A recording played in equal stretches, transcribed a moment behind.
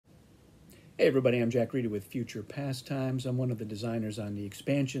Hey everybody, I'm Jack Reedy with Future Pastimes. I'm one of the designers on the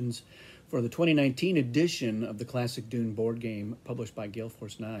expansions for the 2019 edition of the classic Dune board game published by Gale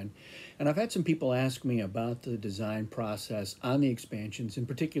Force 9. And I've had some people ask me about the design process on the expansions, in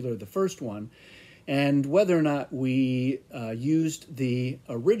particular the first one, and whether or not we used the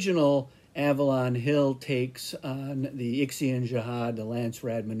original Avalon Hill takes on the Ixian Jihad, the Lance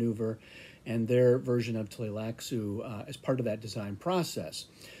Rad maneuver, and their version of Tleilaxu as part of that design process.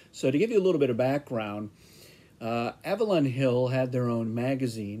 So to give you a little bit of background, Avalon Hill had their own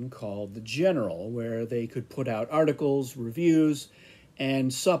magazine called The General, where they could put out articles, reviews,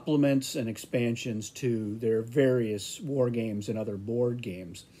 and supplements and expansions to their various war games and other board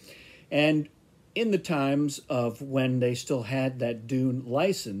games. And in the times of when they still had that Dune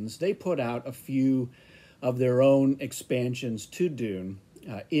license, they put out a few of their own expansions to Dune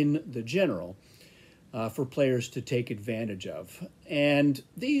in The General. For players to take advantage of. And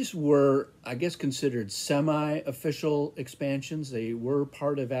these were, I guess, considered semi-official expansions. They were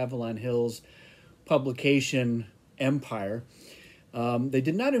part of Avalon Hill's publication empire. They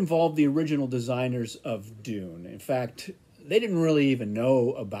did not involve the original designers of Dune. In fact, they didn't really even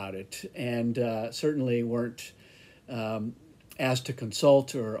know about it, and certainly weren't asked to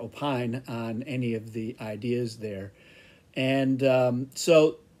consult or opine on any of the ideas there. And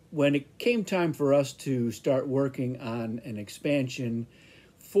so when it came time for us to start working on an expansion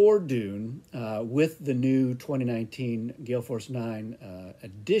for Dune with the new 2019 Gale Force 9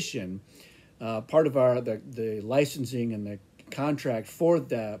 edition, part of the licensing and the contract for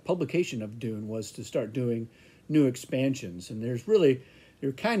the publication of Dune was to start doing new expansions. And there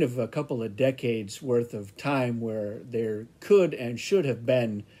are kind of a couple of decades worth of time where there could and should have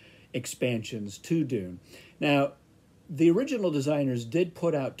been expansions to Dune. Now, the original designers did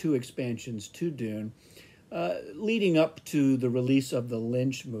put out 2 expansions to Dune leading up to the release of the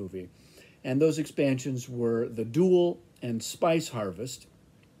Lynch movie. And those expansions were The Duel and Spice Harvest.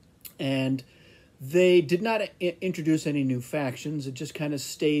 And they did not introduce any new factions. It just kind of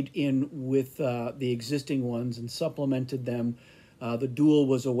stayed in with the existing ones and supplemented them. The Duel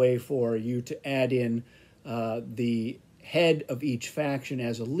was a way for you to add in the head of each faction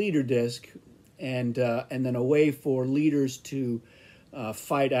as a leader disc, and then a way for leaders to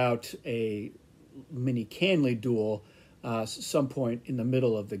fight out a mini Canley duel some point in the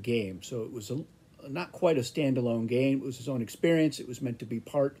middle of the game. So it was not quite a standalone game. It was its own experience. It was meant to be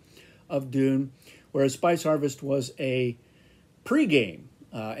part of Dune, whereas Spice Harvest was a pre-game,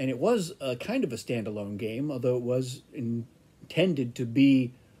 and it was a kind of a standalone game, although it was intended to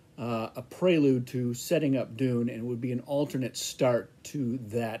be a prelude to setting up Dune, and it would be an alternate start to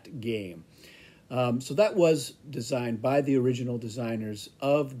that game. So that was designed by the original designers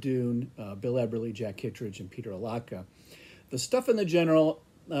of Dune, Bill Eberly, Jack Kittredge, and Peter Alaka. The stuff in The General,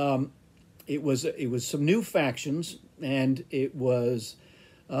 it was some new factions, and it was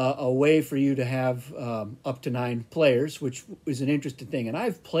a way for you to have up to 9 players, which is an interesting thing. And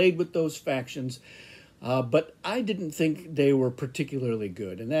I've played with those factions, but I didn't think they were particularly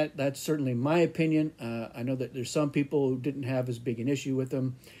good. And that's certainly my opinion. I know that there's some people who didn't have as big an issue with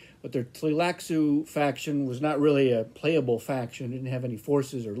them. But their Tleilaxu faction was not really a playable faction. It didn't have any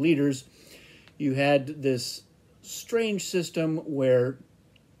forces or leaders. You had this strange system where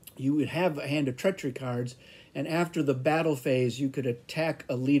you would have a hand of treachery cards, and after the battle phase, you could attack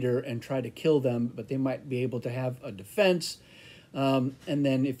a leader and try to kill them, but they might be able to have a defense. And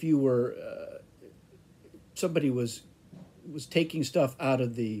then if you were somebody was taking stuff out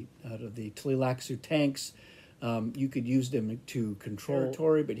of the Tleilaxu tanks, you could use them to control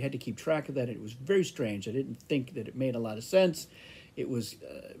territory, but you had to keep track of that. It was very strange. I didn't think that it made a lot of sense. It was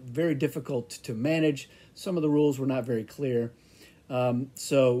very difficult to manage. Some of the rules were not very clear.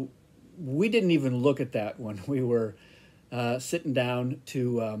 So we didn't even look at that when we were sitting down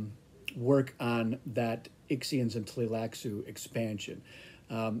to work on that Ixians and Tleilaxu expansion.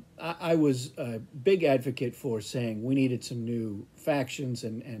 I was a big advocate for saying we needed some new factions,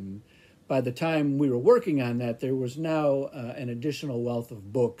 and by the time we were working on that, there was now an additional wealth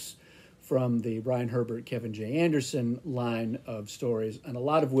of books from the Brian Herbert, Kevin J. Anderson line of stories, and a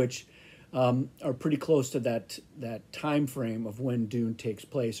lot of which are pretty close to that time frame of when Dune takes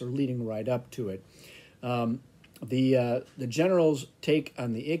place, or leading right up to it. The General's take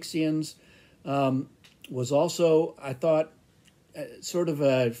on the Ixians was also, I thought,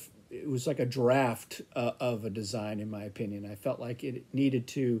 it was like a draft of a design, in my opinion. I felt like it needed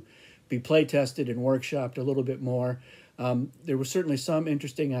to be play tested and workshopped a little bit more. There were certainly some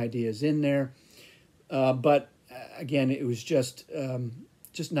interesting ideas in there, but again, it was just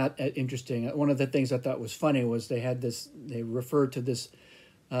not interesting. One of the things I thought was funny was they referred to this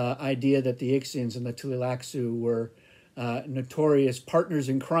idea that the Ixians and the Tleilaxu were notorious partners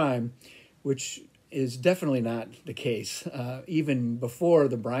in crime, which is definitely not the case. Even before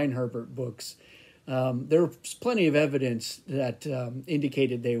the Brian Herbert books, there was plenty of evidence that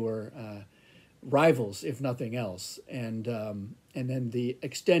indicated they were rivals, if nothing else. And then the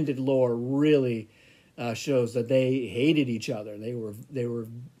extended lore really shows that they hated each other. They were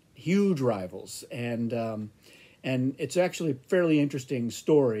huge rivals, and it's actually a fairly interesting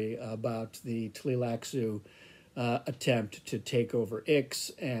story about the Tleilaxu attempt to take over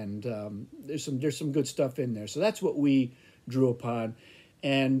Ix, and there's some good stuff in there. So that's what we drew upon,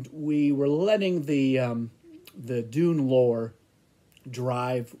 and we were letting the Dune lore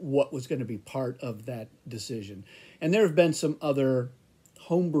drive what was going to be part of that decision. And there have been some other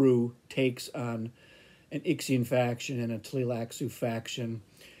homebrew takes on an Ixian faction and a Tleilaxu faction,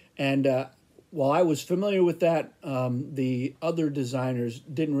 and while I was familiar with that, the other designers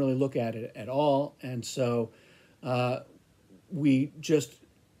didn't really look at it at all, and so we just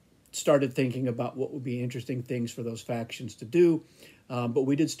started thinking about what would be interesting things for those factions to do. But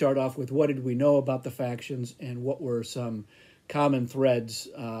we did start off with what did we know about the factions and what were some common threads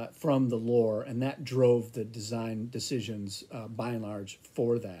from the lore, and that drove the design decisions by and large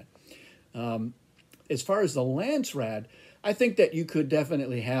for that. As far as the Landsrad, I think that you could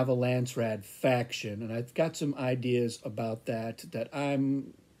definitely have a Landsrad faction, and I've got some ideas about that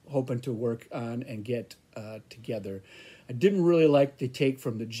I'm hoping to work on and get together. I didn't really like the take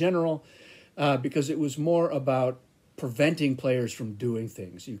from the general because it was more about preventing players from doing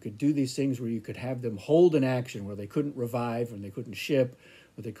things. You could do these things where you could have them hold an action where they couldn't revive, and they couldn't ship,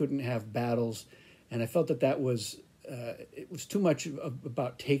 or they couldn't have battles, and I felt that was it was too much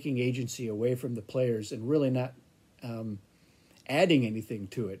about taking agency away from the players and really not adding anything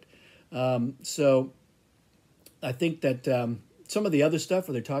to it. So I think that some of the other stuff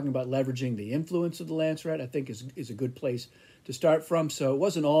where they're talking about leveraging the influence of the Landsrad, I think is a good place to start from. So it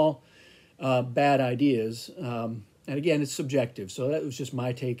wasn't all bad ideas. And again, it's subjective. So that was just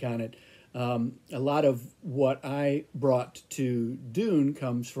my take on it. A lot of what I brought to Dune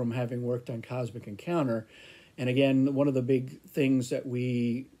comes from having worked on Cosmic Encounter. And again, one of the big things that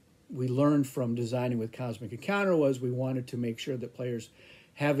we learned from designing with Cosmic Encounter was we wanted to make sure that players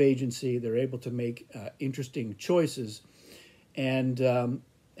have agency, they're able to make interesting choices, and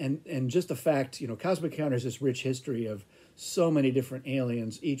just the fact, Cosmic Encounter has this rich history of so many different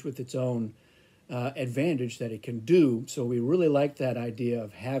aliens, each with its own advantage that it can do. So we really like that idea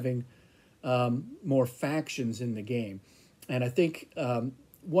of having more factions in the game, and I think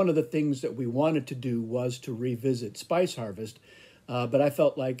one of the things that we wanted to do was to revisit Spice Harvest, but I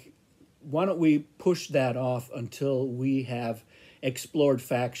felt like, why don't we push that off until we have explored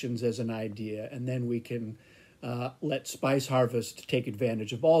factions as an idea, and then we can let Spice Harvest take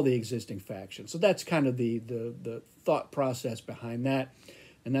advantage of all the existing factions. So that's kind of the thought process behind that,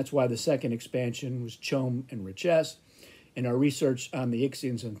 and that's why the second expansion was Chom and Richess. In our research on the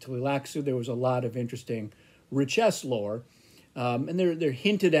Ixians and Tleilaxu, there was a lot of interesting Richess lore, and they're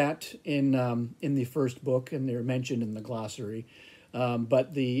hinted at in the first book, and they're mentioned in the glossary.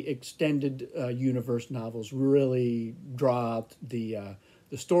 But the extended universe novels really draw out the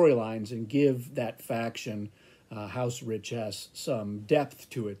storylines and give that faction, House Richess, some depth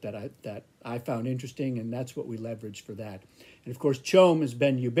to it that I found interesting, and that's what we leveraged for that. And of course, Chom has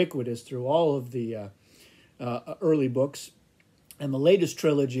been ubiquitous through all of the early books, and the latest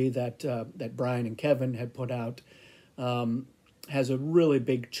trilogy that Brian and Kevin had put out has a really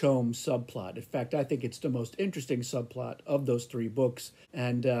big Chom subplot. In fact, I think it's the most interesting subplot of those three books.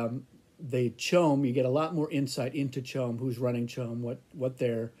 And the Chom, you get a lot more insight into Chom, who's running Chom, what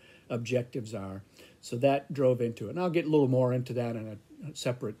their objectives are. So that drove into it. And I'll get a little more into that in a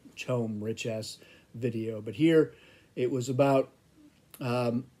separate Chom Richess video. But here it was about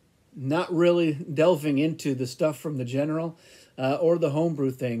not really delving into the stuff from the general or the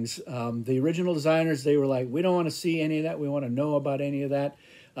homebrew things. The original designers, they were like, we don't want to see any of that. We want to know about any of that.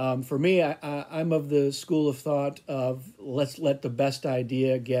 For me, I'm of the school of thought of let's let the best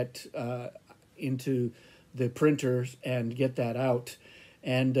idea get into the printers and get that out.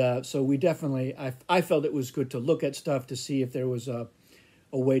 And so we definitely, I felt it was good to look at stuff to see if there was a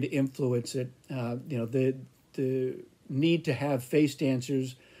way to influence it. The need to have face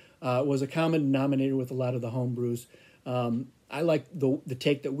dancers was a common denominator with a lot of the homebrews. I like the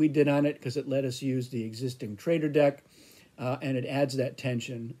take that we did on it because it let us use the existing trader deck, and it adds that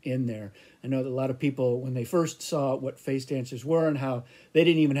tension in there. I know that a lot of people, when they first saw what face dancers were and how they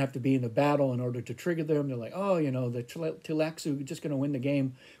didn't even have to be in the battle in order to trigger them, they're like, oh, the Tleilaxu are just going to win the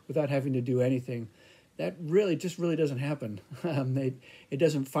game without having to do anything. that really doesn't happen. It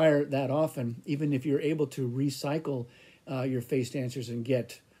doesn't fire that often, even if you're able to recycle your phased answers and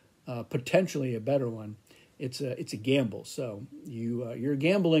get potentially a better one. It's a gamble. So you're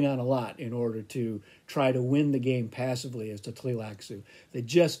gambling on a lot in order to try to win the game passively as to Tleilaxu. They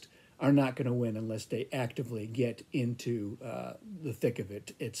just are not going to win unless they actively get into the thick of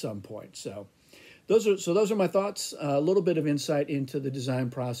it at some point. So those are my thoughts. A little bit of insight into the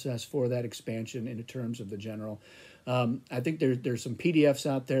design process for that expansion in terms of the general. I think there's some PDFs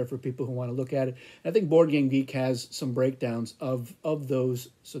out there for people who want to look at it. I think Board Game Geek has some breakdowns of those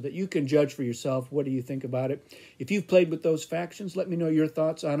so that you can judge for yourself. What do you think about it? If you've played with those factions, let me know your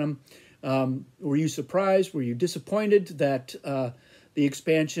thoughts on them. Were you surprised? Were you disappointed that the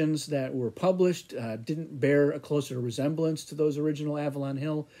expansions that were published didn't bear a closer resemblance to those original Avalon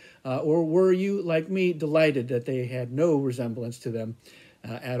Hill? Or were you, like me, delighted that they had no resemblance to them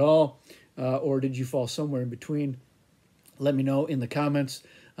at all? Or did you fall somewhere in between? Let me know in the comments.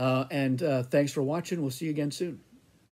 And thanks for watching. We'll see you again soon.